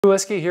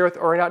Whiskey here with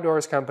Orion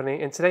Outdoors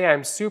Company, and today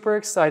I'm super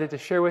excited to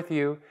share with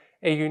you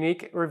a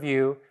unique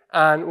review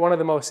on one of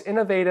the most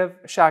innovative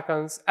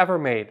shotguns ever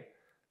made,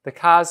 the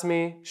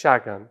Cosmi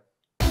shotgun.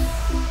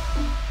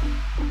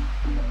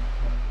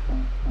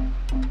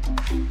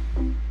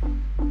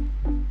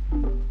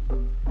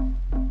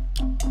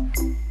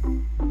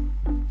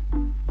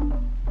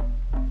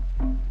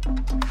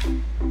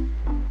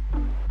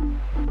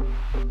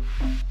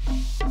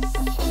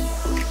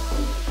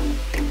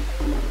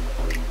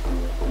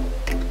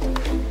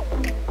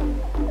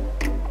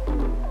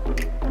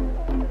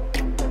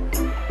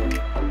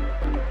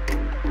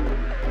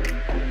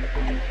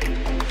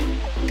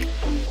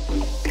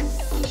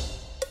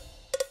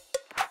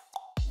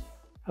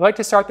 I'd like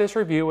to start this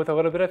review with a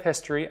little bit of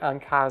history on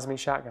Cosmi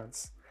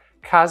shotguns.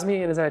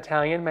 Cosmi is an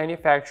Italian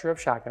manufacturer of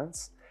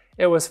shotguns.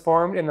 It was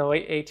formed in the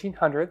late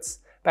 1800s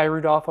by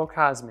Rudolfo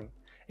Cosmi,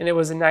 and it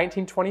was in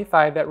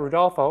 1925 that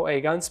Rudolfo,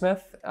 a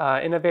gunsmith,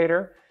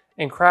 innovator,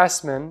 and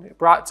craftsman,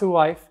 brought to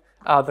life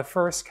the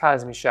first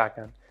Cosmi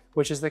shotgun,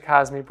 which is the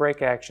Cosmi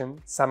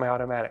break-action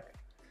semi-automatic.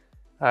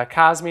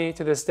 Cosmi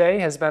to this day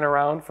has been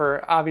around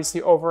for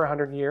obviously over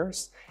 100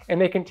 years, and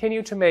they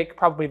continue to make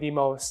probably the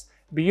most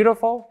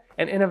beautiful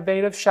and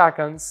innovative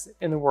shotguns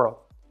in the world.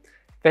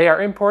 They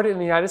are imported in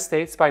the United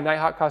States by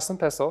Nighthawk Custom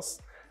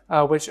Pistols,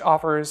 which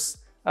offers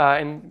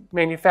and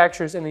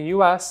manufactures in the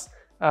US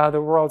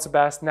the world's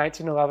best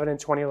 1911 and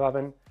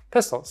 2011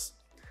 pistols.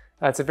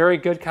 It's a very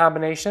good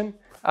combination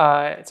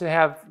to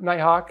have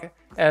Nighthawk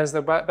as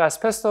the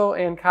best pistol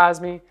and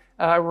Cosmi,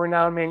 a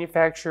renowned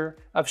manufacturer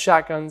of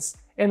shotguns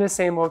in the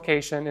same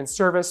location and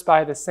serviced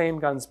by the same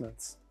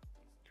gunsmiths.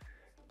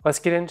 Let's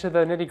get into the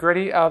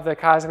nitty-gritty of the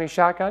Cosmi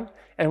shotgun,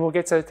 and we'll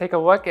get to take a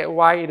look at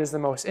why it is the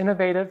most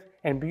innovative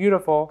and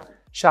beautiful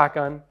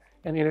shotgun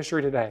in the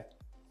industry today.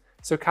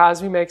 So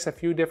Cosmi makes a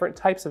few different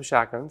types of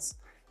shotguns.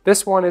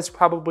 This one is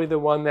probably the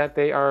one that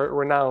they are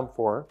renowned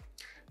for.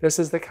 This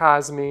is the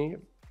Cosmi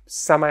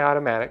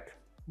semi-automatic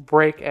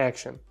break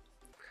action.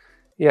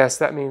 Yes,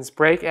 that means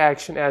break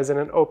action as in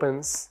it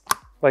opens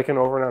like an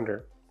over and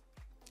under.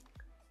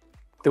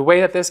 The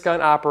way that this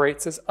gun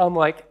operates is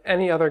unlike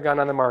any other gun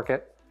on the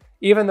market.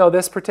 Even though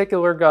this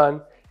particular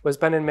gun has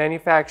been in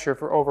manufacture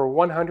for over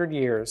 100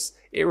 years,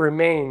 it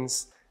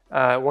remains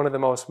one of the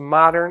most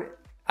modern,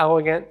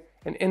 elegant,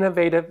 and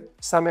innovative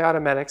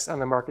semi-automatics on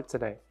the market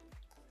today.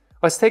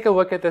 Let's take a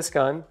look at this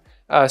gun,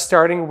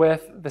 starting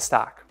with the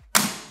stock.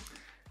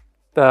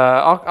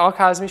 All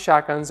Cosmi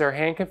shotguns are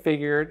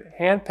hand-configured,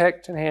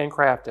 hand-picked, and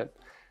handcrafted.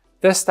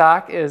 This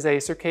stock is a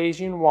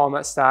Circassian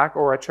walnut stock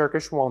or a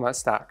Turkish walnut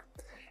stock.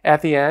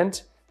 At the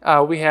end,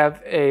 we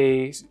have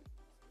a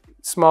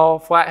small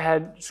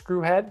flathead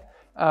screw head,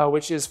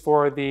 which is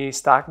for the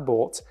stock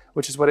bolt,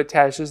 which is what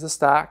attaches the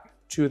stock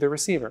to the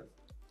receiver.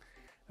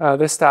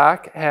 This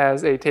stock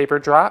has a taper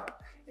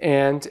drop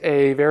and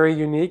a very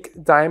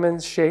unique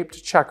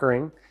diamond-shaped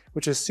checkering,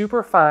 which is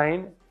super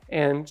fine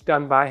and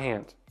done by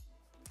hand.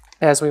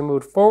 As we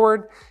move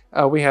forward,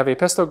 we have a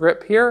pistol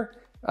grip here,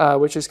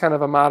 which is kind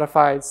of a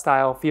modified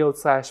style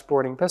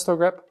field/sporting pistol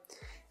grip.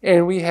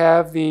 And we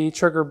have the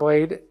trigger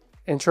blade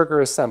and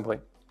trigger assembly.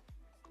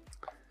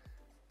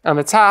 On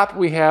the top,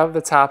 we have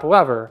the top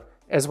lever,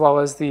 as well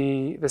as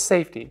the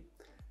safety.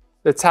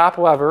 The top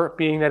lever,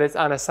 being that it's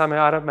on a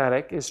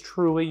semi-automatic, is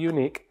truly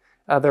unique.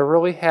 There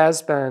really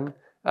has been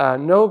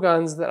no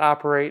guns that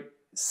operate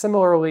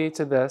similarly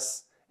to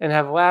this and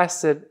have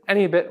lasted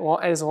any bit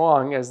as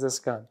long as this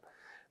gun.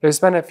 There's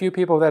been a few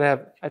people that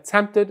have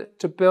attempted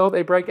to build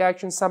a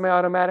break-action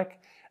semi-automatic.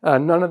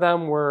 None of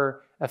them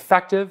were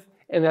effective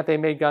in that they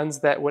made guns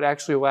that would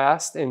actually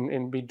last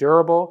and be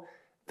durable.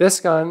 This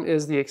gun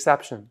is the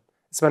exception.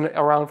 It's been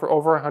around for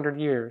over 100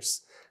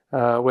 years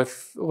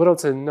with little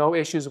to no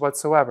issues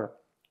whatsoever.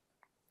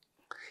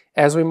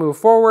 As we move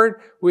forward,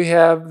 we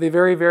have the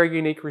very, very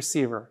unique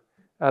receiver.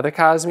 The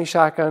Cosmi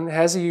shotgun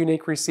has a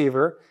unique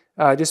receiver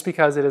just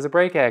because it is a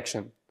break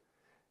action.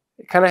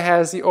 It kind of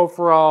has the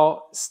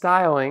overall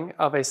styling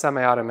of a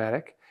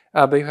semi-automatic.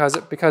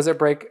 Because it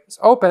breaks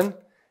open,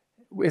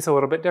 it's a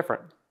little bit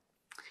different.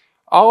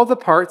 All of the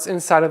parts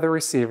inside of the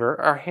receiver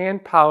are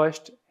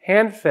hand-polished,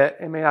 hand-fit,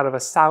 and made out of a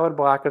solid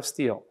block of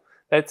steel.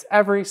 That's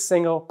every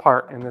single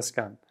part in this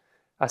gun.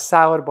 A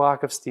solid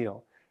block of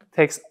steel. It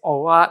takes a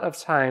lot of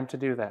time to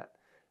do that.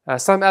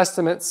 Some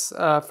estimates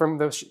from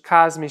the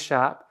Cosmi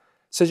shop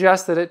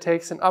suggest that it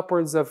takes an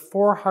upwards of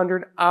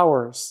 400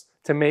 hours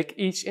to make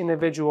each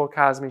individual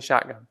Cosmi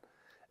shotgun.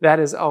 That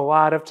is a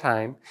lot of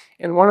time,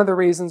 and one of the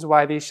reasons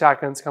why these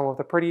shotguns come with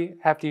a pretty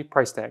hefty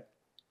price tag.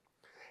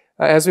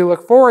 As we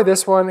look forward,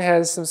 this one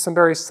has some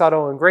very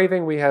subtle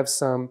engraving. We have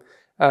some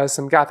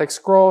Gothic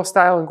scroll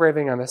style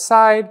engraving on the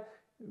side.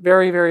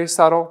 Very, very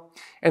subtle.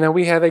 And then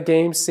we have a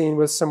game scene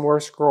with some more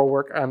scroll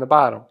work on the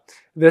bottom.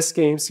 This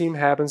game scene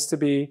happens to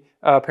be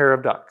a pair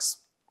of ducks.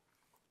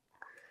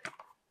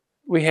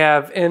 We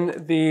have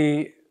in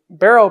the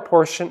barrel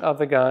portion of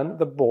the gun,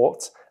 the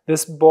bolt.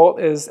 This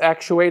bolt is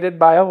actuated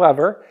by a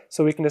lever,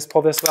 so we can just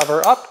pull this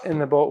lever up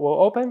and the bolt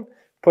will open,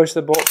 push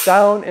the bolt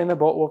down and the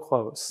bolt will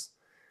close.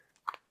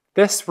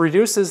 This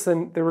reduces the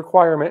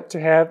requirement to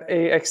have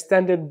a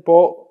extended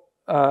bolt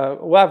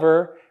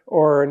lever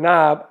or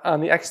knob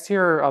on the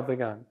exterior of the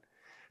gun.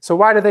 So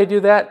why did they do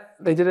that?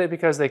 They did it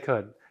because they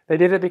could. They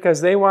did it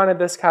because they wanted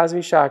this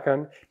Cosmi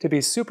shotgun to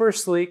be super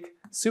sleek,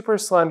 super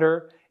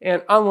slender,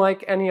 and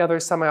unlike any other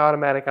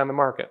semi-automatic on the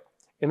market.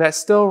 And that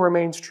still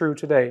remains true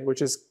today,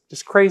 which is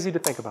just crazy to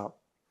think about.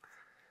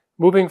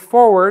 Moving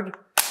forward,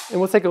 and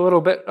we'll take a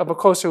little bit of a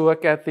closer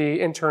look at the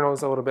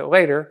internals a little bit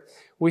later,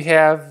 we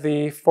have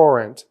the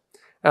forend.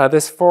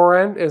 This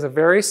forend is a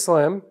very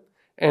slim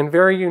and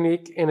very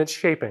unique in its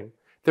shaping.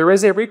 There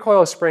is a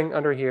recoil spring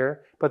under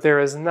here, but there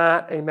is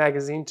not a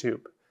magazine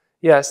tube.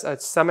 Yes, a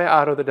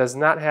semi-auto that does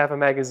not have a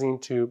magazine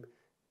tube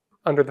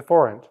under the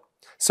forend.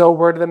 So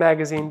where did the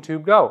magazine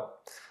tube go?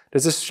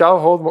 Does this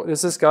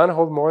gun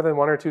hold more than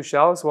 1 or 2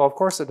 shells? Well, of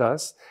course it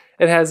does.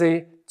 It has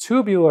a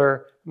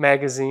tubular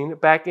magazine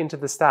back into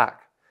the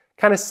stock,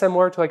 kind of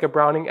similar to like a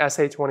Browning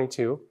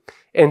SA-22.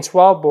 In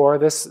 12 bore,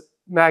 this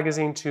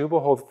magazine tube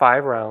will hold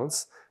 5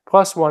 rounds,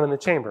 plus 1 in the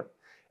chamber.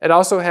 It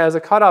also has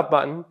a cutoff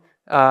button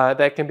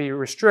that can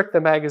restrict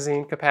the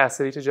magazine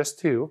capacity to just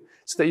 2,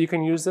 so that you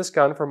can use this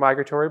gun for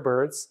migratory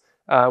birds,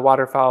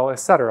 waterfowl,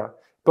 etc.,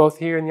 both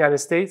here in the United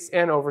States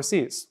and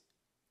overseas.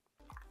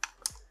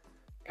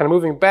 Kind of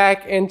moving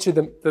back into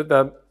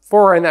the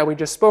forend that we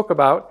just spoke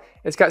about,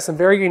 it's got some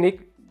very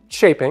unique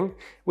shaping.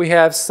 We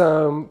have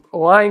some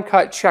line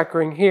cut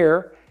checkering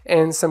here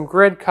and some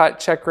grid cut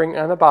checkering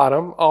on the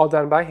bottom, all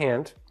done by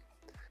hand.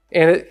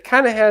 And it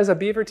kind of has a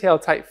beaver tail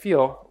type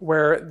feel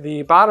where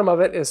the bottom of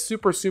it is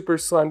super, super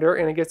slender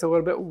and it gets a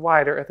little bit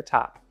wider at the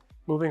top.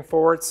 Moving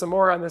forward some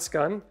more on this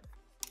gun,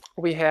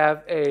 we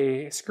have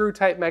a screw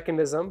type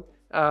mechanism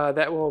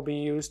that will be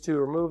used to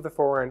remove the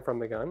forend from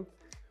the gun.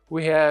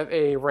 We have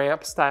a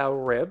ramp style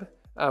rib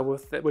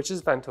which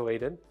is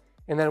ventilated.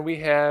 And then we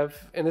have,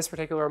 in this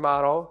particular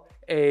model,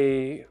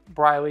 a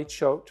Briley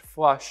choked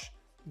flush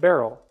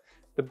barrel.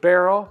 The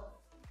barrel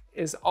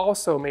is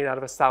also made out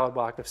of a solid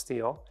block of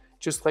steel,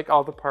 just like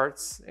all the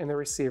parts in the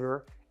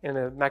receiver and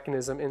the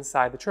mechanism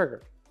inside the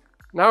trigger.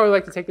 Now I would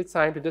like to take the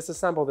time to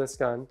disassemble this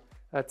gun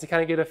to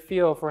kind of get a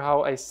feel for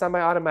how a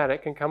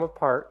semi-automatic can come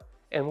apart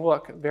and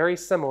look very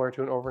similar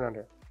to an over and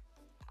under.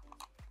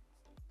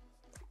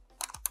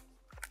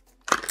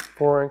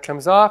 Forend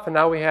comes off, and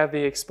now we have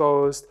the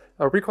exposed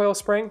recoil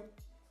spring.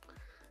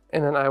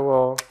 And then I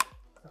will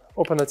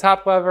open the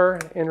top lever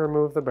and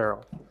remove the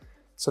barrel.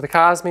 So the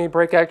Cosmi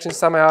brake action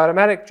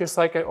semi-automatic, just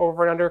like an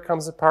over and under,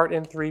 comes apart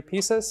in 3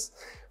 pieces.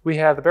 We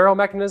have the barrel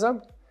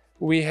mechanism,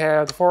 we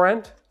have the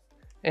forend,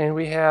 and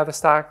we have the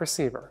stock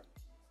receiver.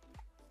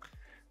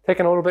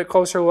 Taking a little bit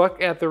closer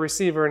look at the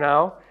receiver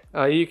now,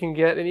 you can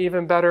get an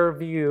even better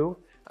view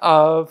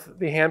of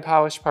the hand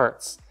polished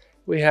parts.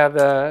 We have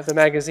the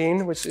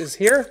magazine, which is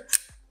here.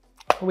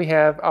 We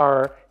have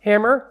our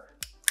hammer,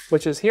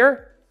 which is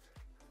here.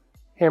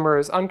 Hammer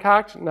is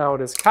uncocked, now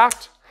it is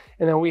cocked.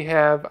 And then we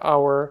have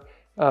our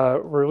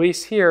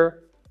release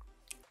here,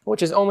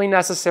 which is only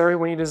necessary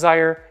when you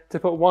desire to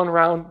put 1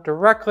 round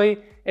directly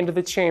into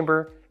the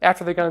chamber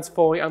after the gun is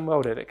fully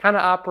unloaded. It kind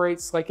of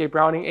operates like a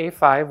Browning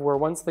A5, where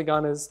once the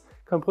gun is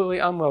completely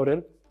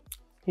unloaded,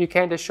 you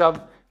can just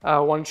shove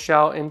 1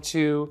 shell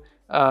into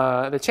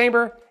the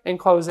chamber and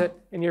close it,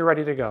 and you're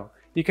ready to go.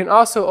 You can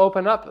also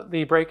open up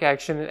the brake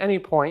action at any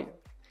point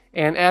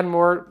and add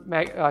more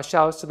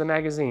shells to the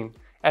magazine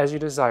as you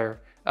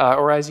desire,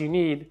 or as you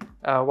need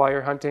while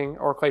you're hunting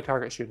or clay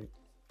target shooting.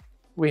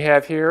 We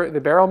have here the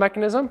barrel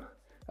mechanism,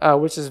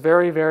 which is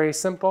very, very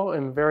simple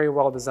and very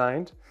well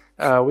designed.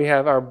 We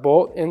have our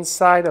bolt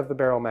inside of the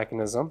barrel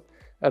mechanism.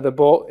 The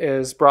bolt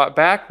is brought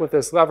back with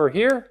this lever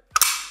here,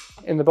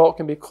 and the bolt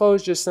can be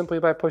closed just simply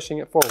by pushing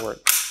it forward.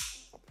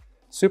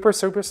 Super,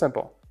 super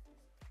simple.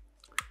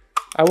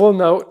 I will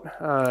note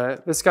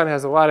this gun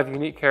has a lot of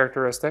unique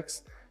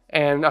characteristics,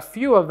 and a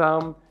few of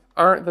them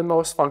aren't the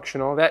most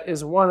functional. That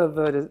is one of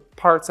the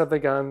parts of the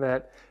gun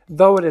that,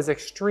 though it is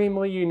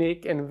extremely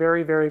unique and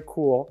very, very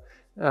cool,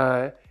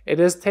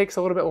 it takes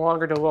a little bit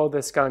longer to load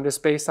this gun,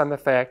 just based on the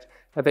fact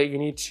that you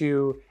need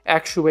to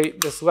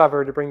actuate this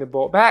lever to bring the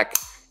bolt back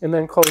and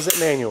then close it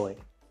manually.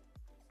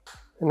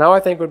 And now I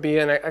think would be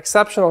an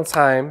exceptional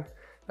time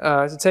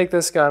to take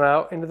this gun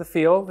out into the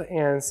field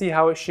and see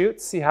how it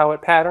shoots, see how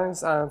it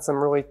patterns on some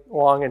really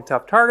long and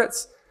tough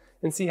targets,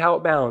 and see how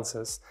it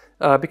balances.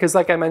 Because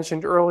like I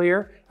mentioned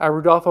earlier,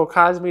 Rudolfo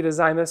Cosmi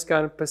designed this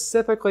gun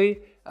specifically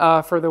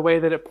for the way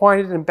that it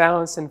pointed and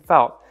balanced and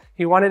felt.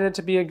 He wanted it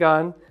to be a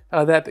gun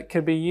that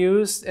could be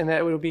used and that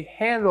it would be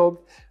handled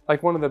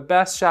like one of the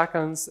best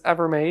shotguns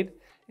ever made.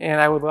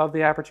 And I would love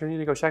the opportunity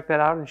to go check that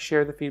out and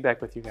share the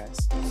feedback with you guys.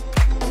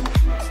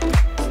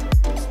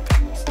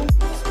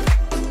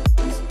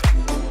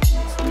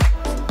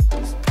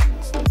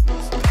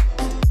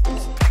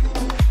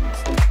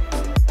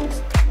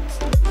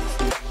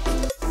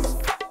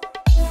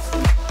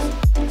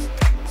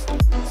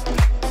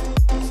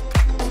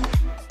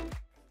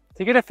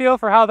 To get a feel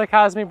for how the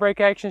Cosmi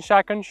brake action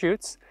shotgun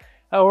shoots,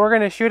 we're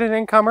going to shoot an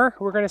incomer.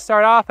 We're going to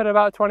start off at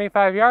about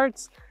 25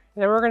 yards,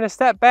 And then we're going to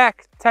step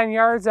back 10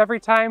 yards every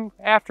time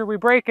after we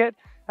break it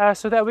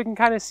so that we can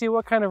kind of see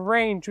what kind of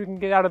range we can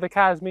get out of the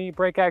Cosmi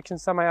brake action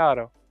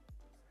semi-auto.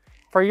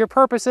 For your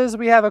purposes,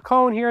 we have a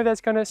cone here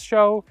that's going to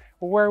show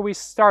where we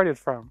started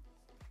from.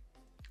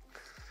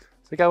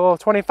 So we got a little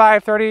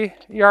 25, 30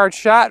 yard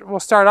shot we'll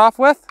start off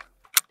with.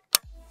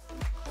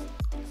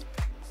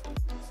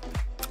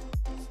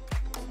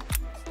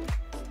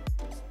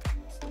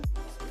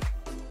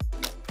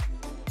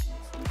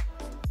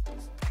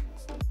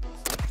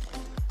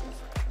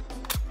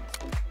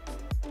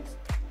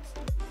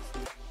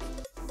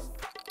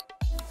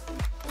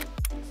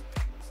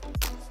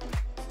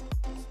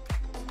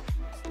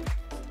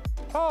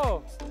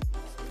 Pull.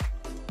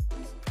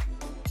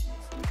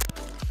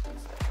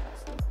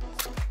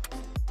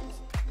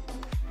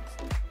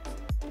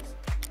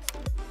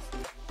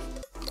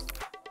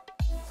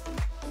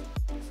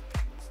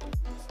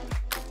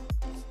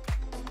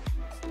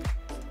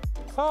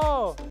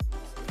 Pull.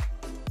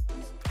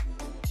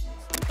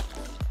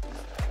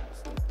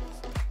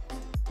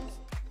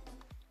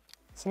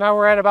 So now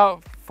we're at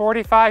about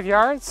 45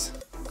 yards.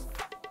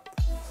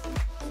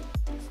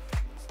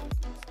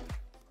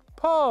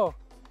 Pull.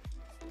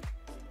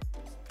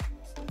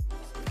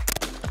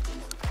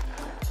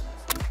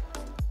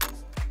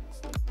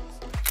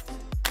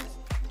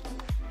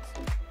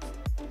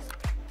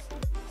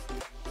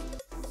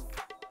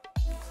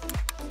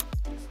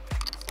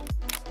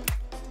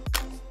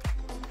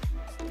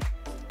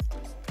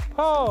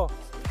 Pull.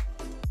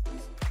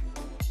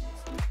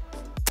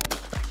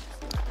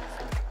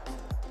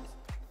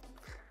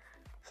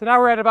 So now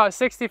we're at about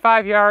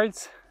 65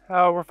 yards.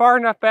 We're far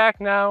enough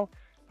back now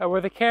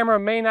where the camera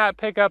may not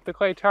pick up the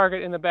clay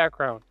target in the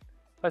background.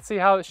 Let's see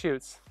how it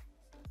shoots.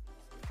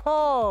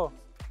 Pull.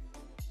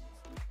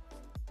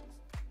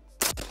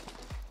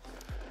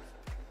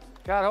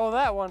 Got hold of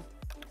that one.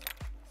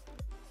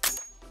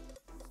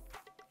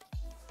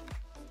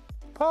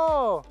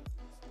 Pull.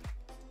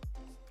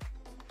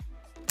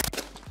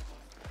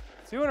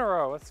 2 in a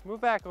row. Let's move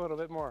back a little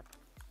bit more.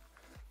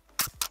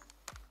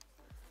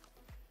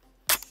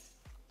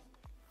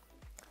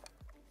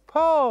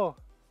 Pull.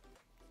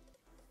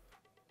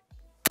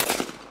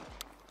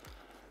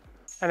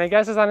 Any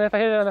guesses on if I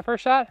hit it on the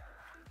first shot?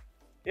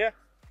 Yeah.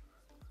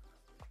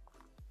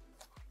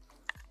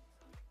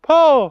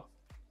 Pull.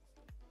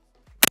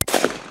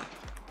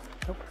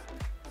 Nope.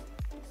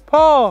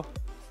 Pull.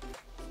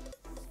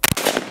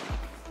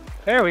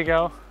 There we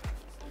go.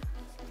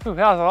 Ooh,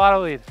 that was a lot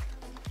of lead.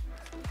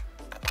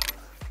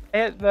 I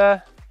hit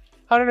the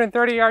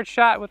 130 yard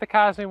shot with the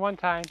Cosmi one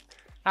time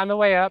on the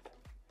way up.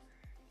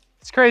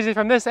 It's crazy,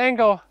 from this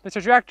angle, the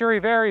trajectory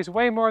varies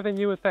way more than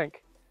you would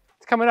think.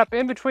 It's coming up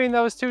in between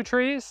those two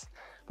trees,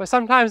 but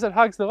sometimes it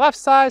hugs the left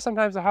side,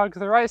 sometimes it hugs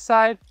the right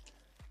side.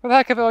 For the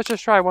heck of it, let's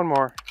just try one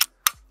more.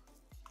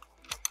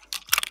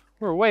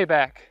 We're way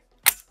back.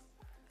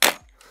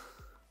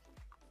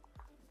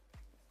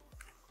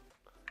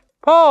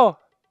 Pull!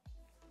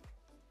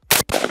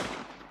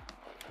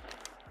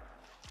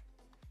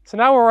 So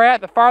now where we're at,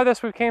 the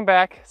farthest we came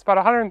back, it's about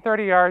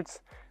 130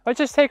 yards. Let's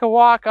just take a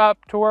walk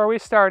up to where we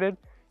started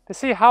to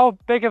see how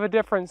big of a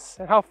difference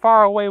and how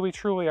far away we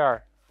truly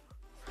are.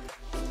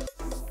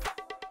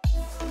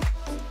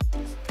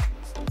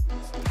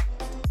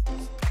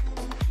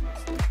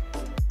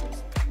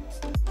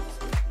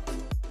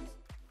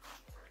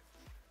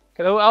 Got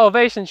a little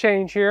elevation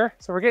change here,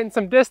 so we're getting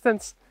some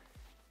distance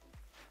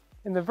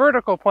in the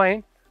vertical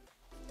plane.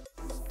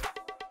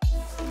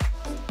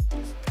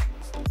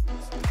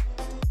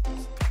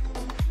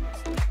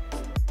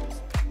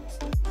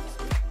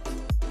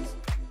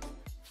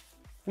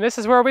 And this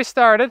is where we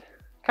started,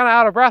 kind of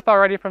out of breath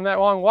already from that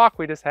long walk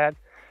we just had.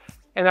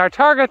 And our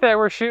target that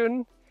we're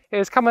shooting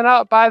is coming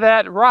out by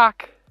that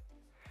rock,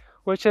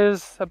 which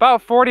is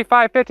about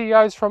 45, 50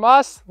 yards from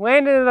us,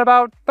 landing at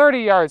about 30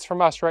 yards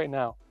from us right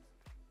now.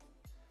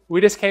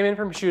 We just came in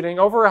from shooting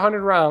over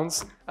 100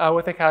 rounds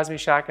with the Cosmi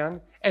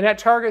shotgun, and that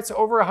target's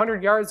over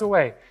 100 yards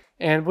away.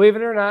 And believe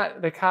it or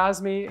not, the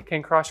Cosmi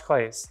can crush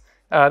clays.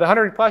 The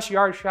 100+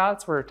 yard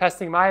shots were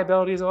testing my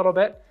abilities a little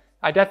bit.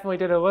 I definitely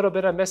did a little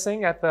bit of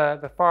missing at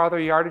the farther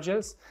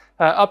yardages.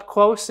 Up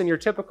close in your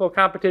typical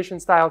competition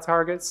style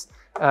targets,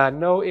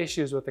 no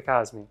issues with the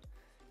Cosmi.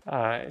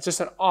 It's just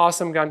an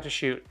awesome gun to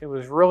shoot. It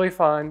was really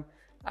fun.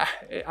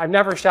 I've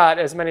never shot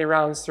as many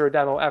rounds through a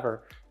demo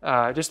ever,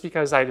 just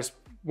because I just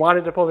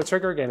wanted to pull the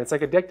trigger again. It's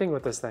like addicting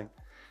with this thing.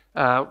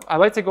 I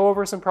like to go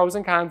over some pros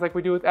and cons like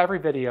we do with every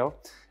video.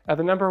 The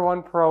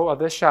 #1 pro of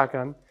this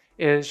shotgun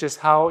is just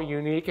how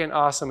unique and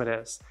awesome it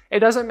is. It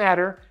doesn't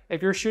matter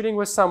if you're shooting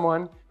with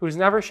someone who's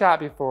never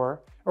shot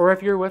before, or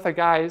if you're with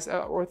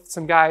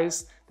some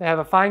guys that have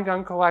a fine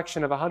gun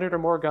collection of 100 or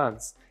more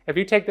guns. If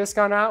you take this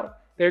gun out,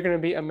 they're going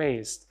to be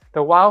amazed.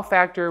 The wow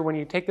factor when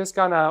you take this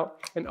gun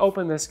out and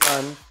open this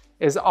gun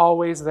is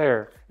always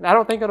there. And I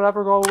don't think it'll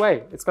ever go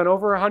away. It's been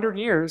over 100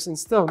 years and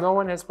still no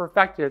one has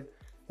perfected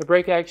the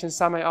brake action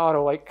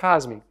semi-auto like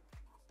Cosmi.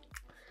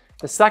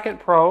 The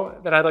second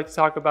pro that I'd like to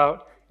talk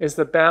about is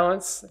the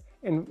balance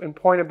and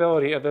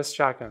pointability of this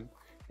shotgun.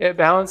 It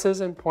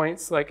balances and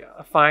points like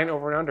a fine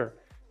over and under.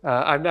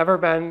 I've never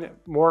been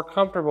more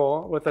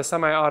comfortable with a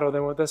semi-auto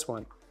than with this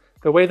one.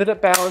 The way that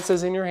it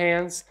balances in your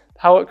hands,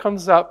 how it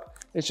comes up,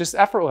 it's just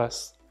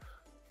effortless.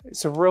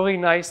 It's a really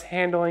nice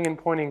handling and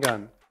pointing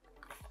gun.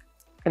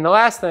 And the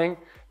last thing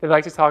that I'd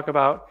like to talk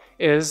about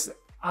is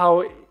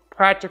how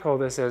practical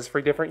this is for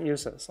different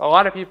uses. A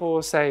lot of people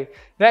will say,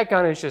 that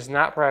gun is just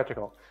not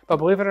practical. But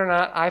believe it or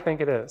not, I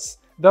think it is.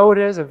 Though it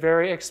is a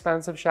very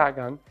expensive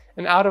shotgun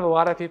and out of a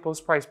lot of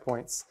people's price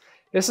points.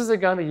 This is a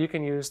gun that you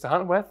can use to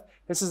hunt with.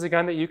 This is a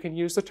gun that you can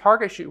use to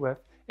target shoot with.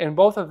 And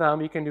both of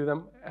them, you can do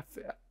them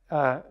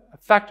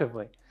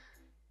effectively.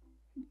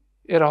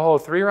 It'll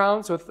hold 3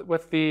 rounds with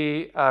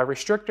the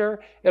restrictor.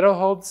 It'll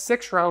hold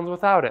 6 rounds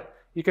without it.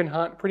 You can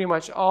hunt pretty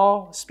much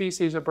all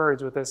species of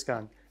birds with this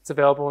gun. It's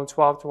available in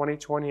 12, 20,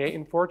 28,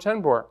 and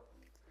 410 bore.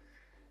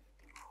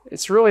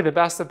 It's really the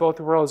best of both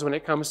worlds when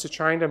it comes to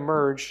trying to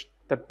merge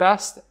the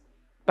best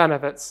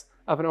benefits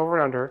of an over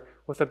and under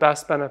with the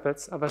best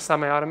benefits of a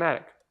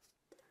semi-automatic.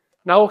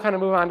 Now we'll kind of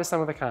move on to some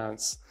of the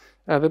cons.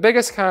 The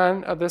biggest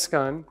con of this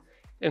gun,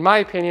 in my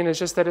opinion, is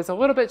just that it's a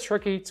little bit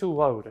tricky to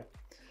load.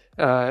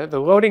 The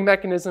loading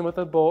mechanism with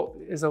the bolt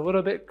is a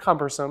little bit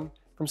cumbersome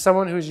from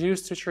someone who's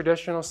used to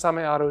traditional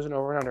semi-autos and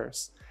over and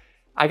unders.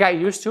 I got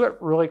used to it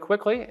really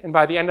quickly, and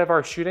by the end of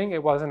our shooting,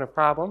 it wasn't a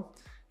problem.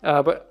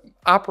 But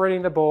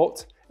operating the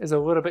bolt is a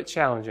little bit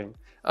challenging.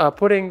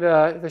 Putting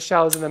the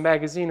shells in the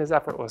magazine is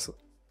effortless.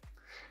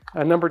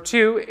 Number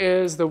 2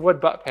 is the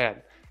wood butt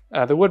pad.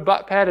 The wood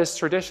butt pad is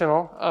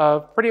traditional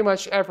of pretty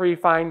much every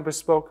fine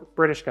bespoke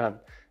British gun.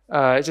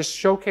 It just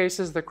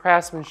showcases the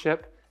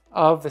craftsmanship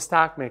of the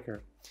stock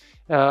maker.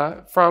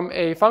 From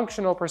a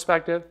functional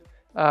perspective,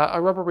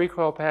 a rubber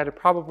recoil pad would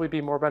probably be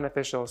more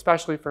beneficial,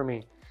 especially for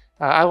me.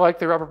 I like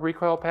the rubber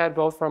recoil pad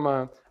both from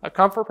a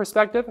comfort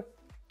perspective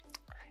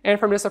and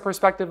from just a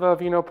perspective of,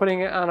 putting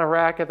it on a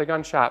rack at the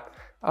gun shop.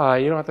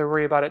 You don't have to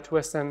worry about it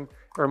twisting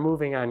or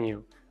moving on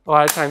you. A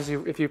lot of times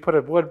if you put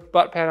a wood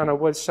butt pad on a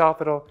wood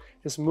shelf, it'll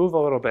just move a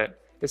little bit.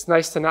 It's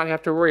nice to not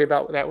have to worry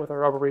about that with a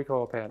rubber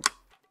recoil pad.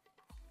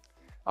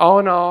 All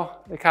in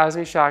all, the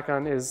Cosmi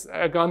shotgun is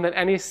a gun that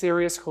any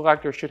serious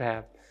collector should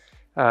have.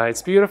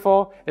 It's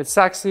beautiful, it's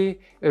sexy,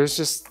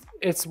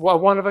 it's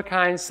one of a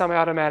kind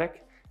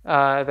semi-automatic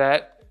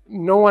that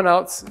no one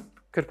else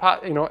could,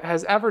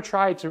 has ever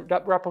tried to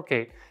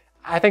replicate.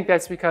 I think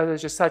that's because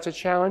it's just such a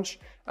challenge,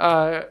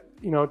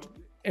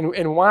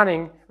 in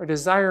wanting or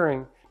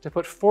desiring to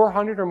put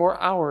 400 or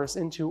more hours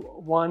into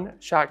one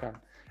shotgun.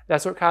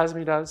 That's what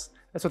Cosmi does.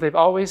 That's what they've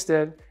always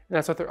did, and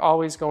that's what they're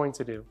always going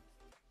to do.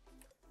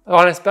 I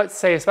want to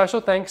say a special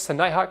thanks to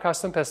Nighthawk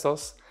Custom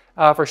Pistols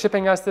for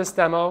shipping us this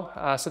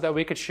demo so that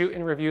we could shoot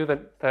and review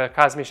the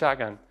Cosmi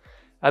shotgun.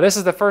 This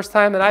is the first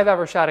time that I've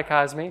ever shot a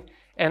Cosmi,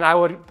 and I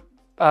would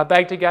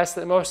beg to guess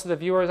that most of the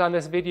viewers on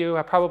this video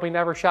have probably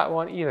never shot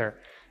one either.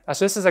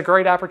 So this is a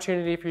great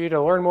opportunity for you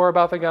to learn more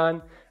about the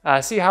gun,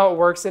 see how it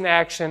works in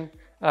action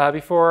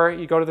before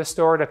you go to the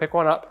store to pick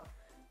one up.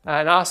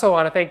 And I also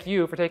want to thank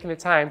you for taking the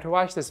time to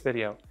watch this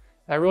video.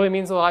 It really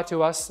means a lot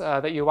to us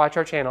that you watch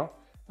our channel.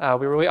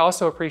 We really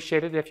also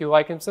appreciate it if you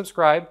like and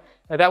subscribe.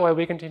 That way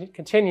we can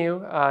continue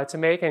to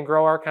make and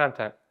grow our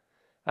content.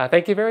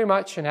 Thank you very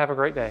much and have a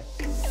great day.